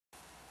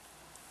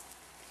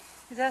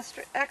He's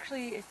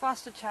actually a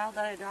foster child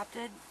that I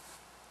adopted.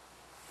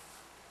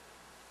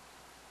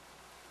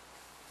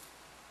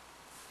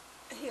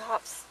 He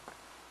hops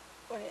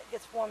when it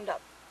gets warmed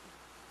up.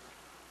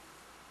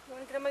 You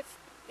want to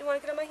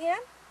get on my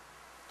hand?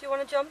 Do you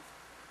want to jump?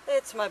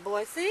 It's my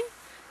boy. See?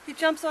 He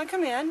jumps on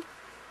command.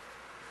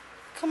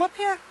 Come up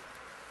here.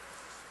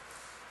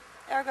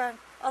 Aragon.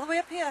 All the way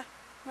up here.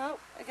 No,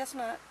 I guess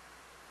not.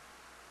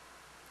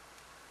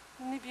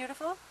 Isn't he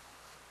beautiful?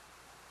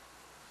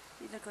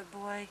 He's a good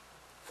boy.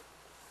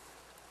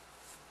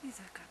 He's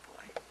a good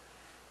boy.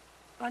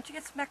 Why don't you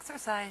get some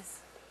exercise?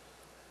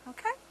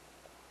 Okay?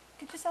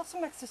 Get yourself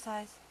some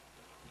exercise.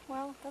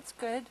 Well, that's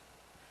good.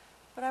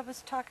 But I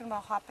was talking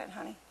about hopping,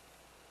 honey.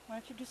 Why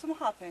don't you do some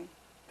hopping?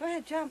 Go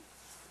ahead, jump.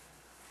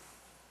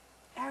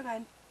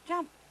 Aragon,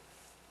 jump.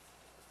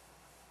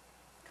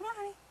 Come on,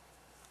 honey.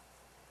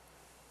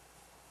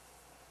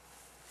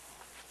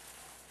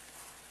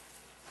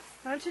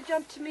 Why don't you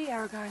jump to me,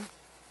 Aragon?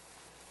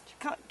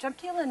 Jump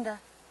to Linda.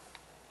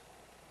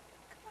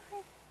 Come on,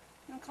 honey.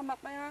 You want to climb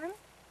up my arm?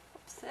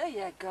 Oops, there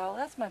you go.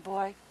 That's my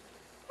boy.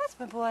 That's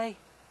my boy.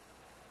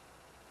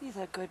 He's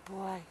a good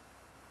boy.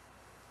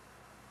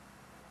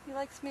 He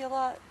likes me a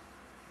lot.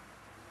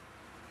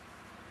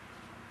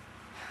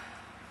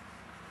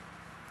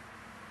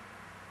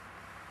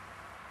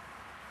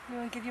 You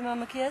want to give your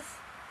mom a kiss?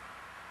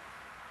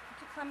 Why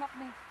don't you climb up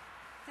me?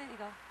 There you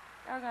go.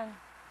 Aragon,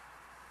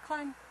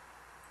 climb.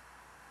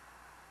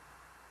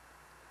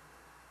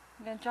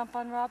 You gonna jump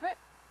on Robert?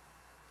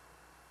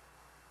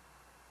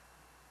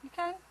 You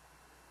can.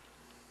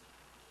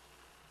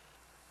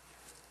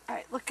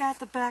 Alright, look at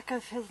the back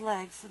of his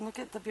legs and look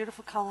at the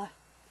beautiful color.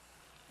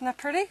 Isn't that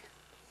pretty?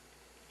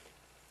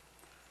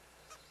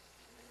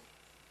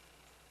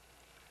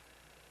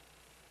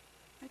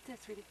 Right there,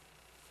 sweetie.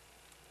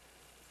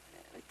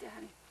 Right there,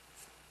 honey.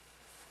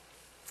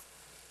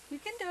 You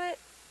can do it.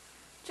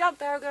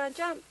 Jump, Aragon,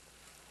 jump.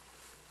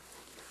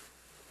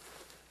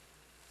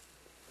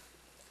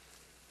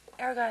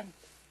 Aragon.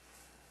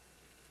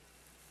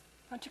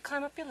 Why don't you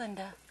climb up your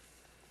Linda?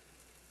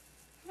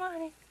 Come on,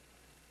 honey.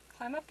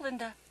 Climb up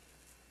Linda.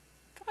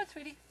 Come on,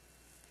 sweetie.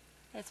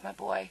 It's my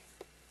boy.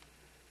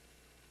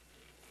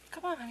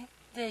 Come on, honey.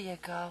 There you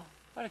go.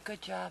 What a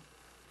good job.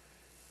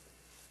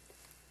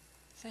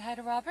 Say hi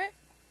to Robert.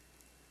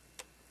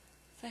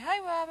 Say hi,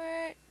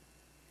 Robert.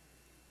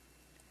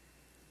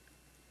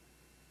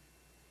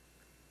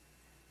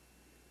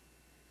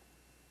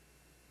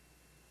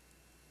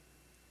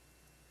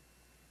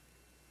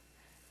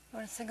 You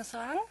want to sing a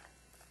song,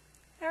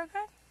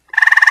 Aragon?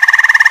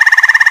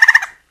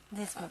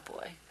 This my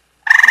boy.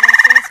 You want to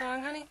sing a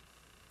song, honey?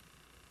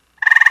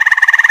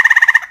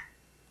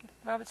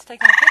 Robert's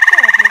taking a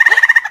picture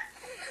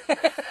of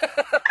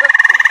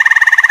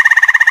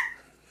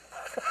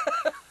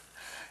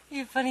you.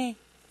 You're funny.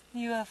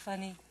 You are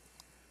funny.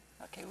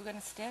 Okay, we're going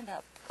to stand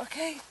up.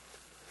 Okay?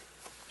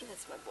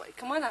 That's my boy.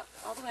 Come on up.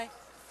 All the way.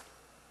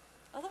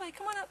 All the way.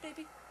 Come on up,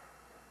 baby.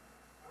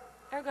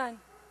 Aragon.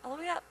 All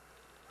the way up.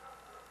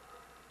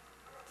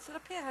 Sit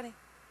up here, honey.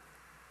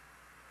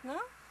 No?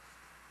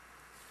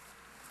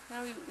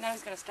 Now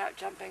he's going to start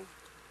jumping.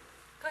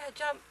 Go ahead,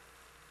 jump.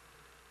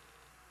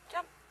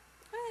 Jump.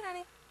 Go ahead,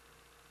 honey.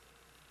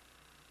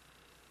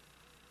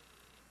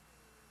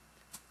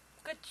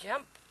 Good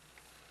jump.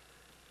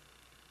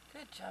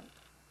 Good jump.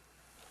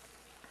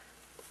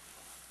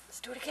 Let's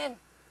do it again.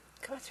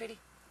 Come on, sweetie.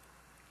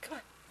 Come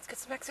on. Let's get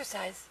some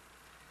exercise.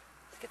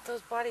 Let's get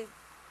those body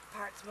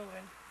parts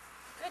moving.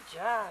 Good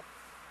job.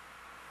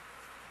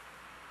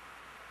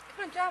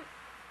 Come on, jump.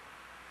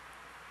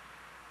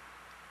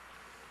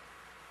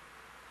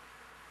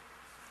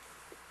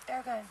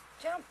 Aragon,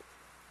 jump.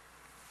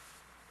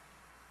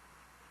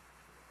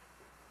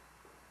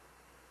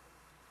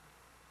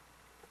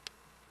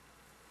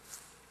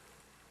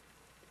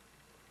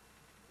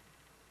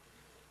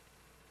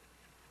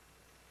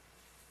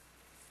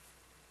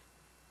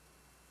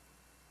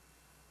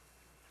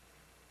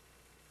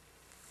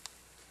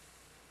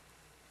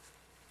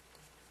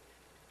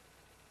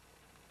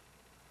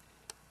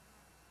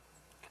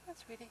 Come on,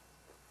 sweetie.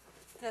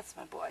 That's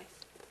my boy.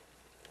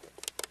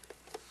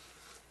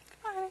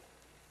 Come on, honey.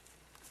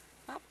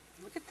 Oh,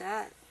 look at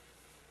that.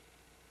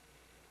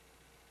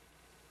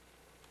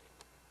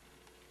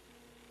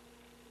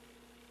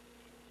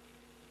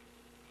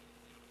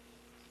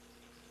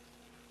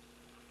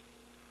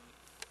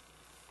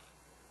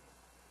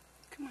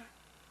 Come on.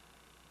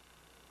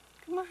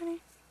 Come on, honey.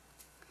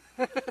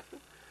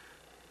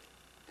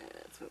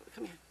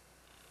 Come here.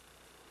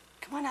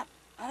 Come on up.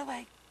 Out of the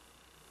way.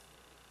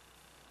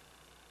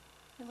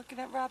 You're looking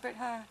at Robert,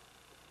 huh?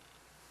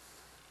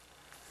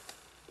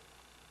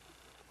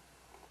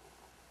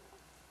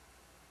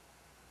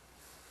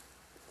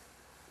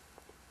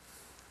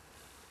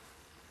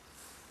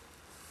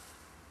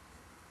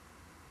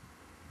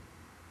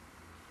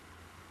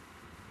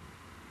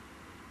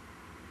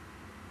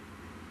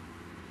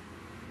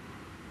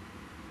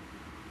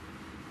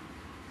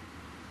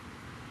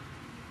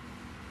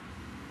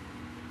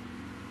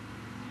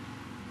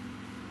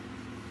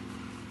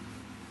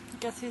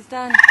 Guess who's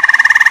done?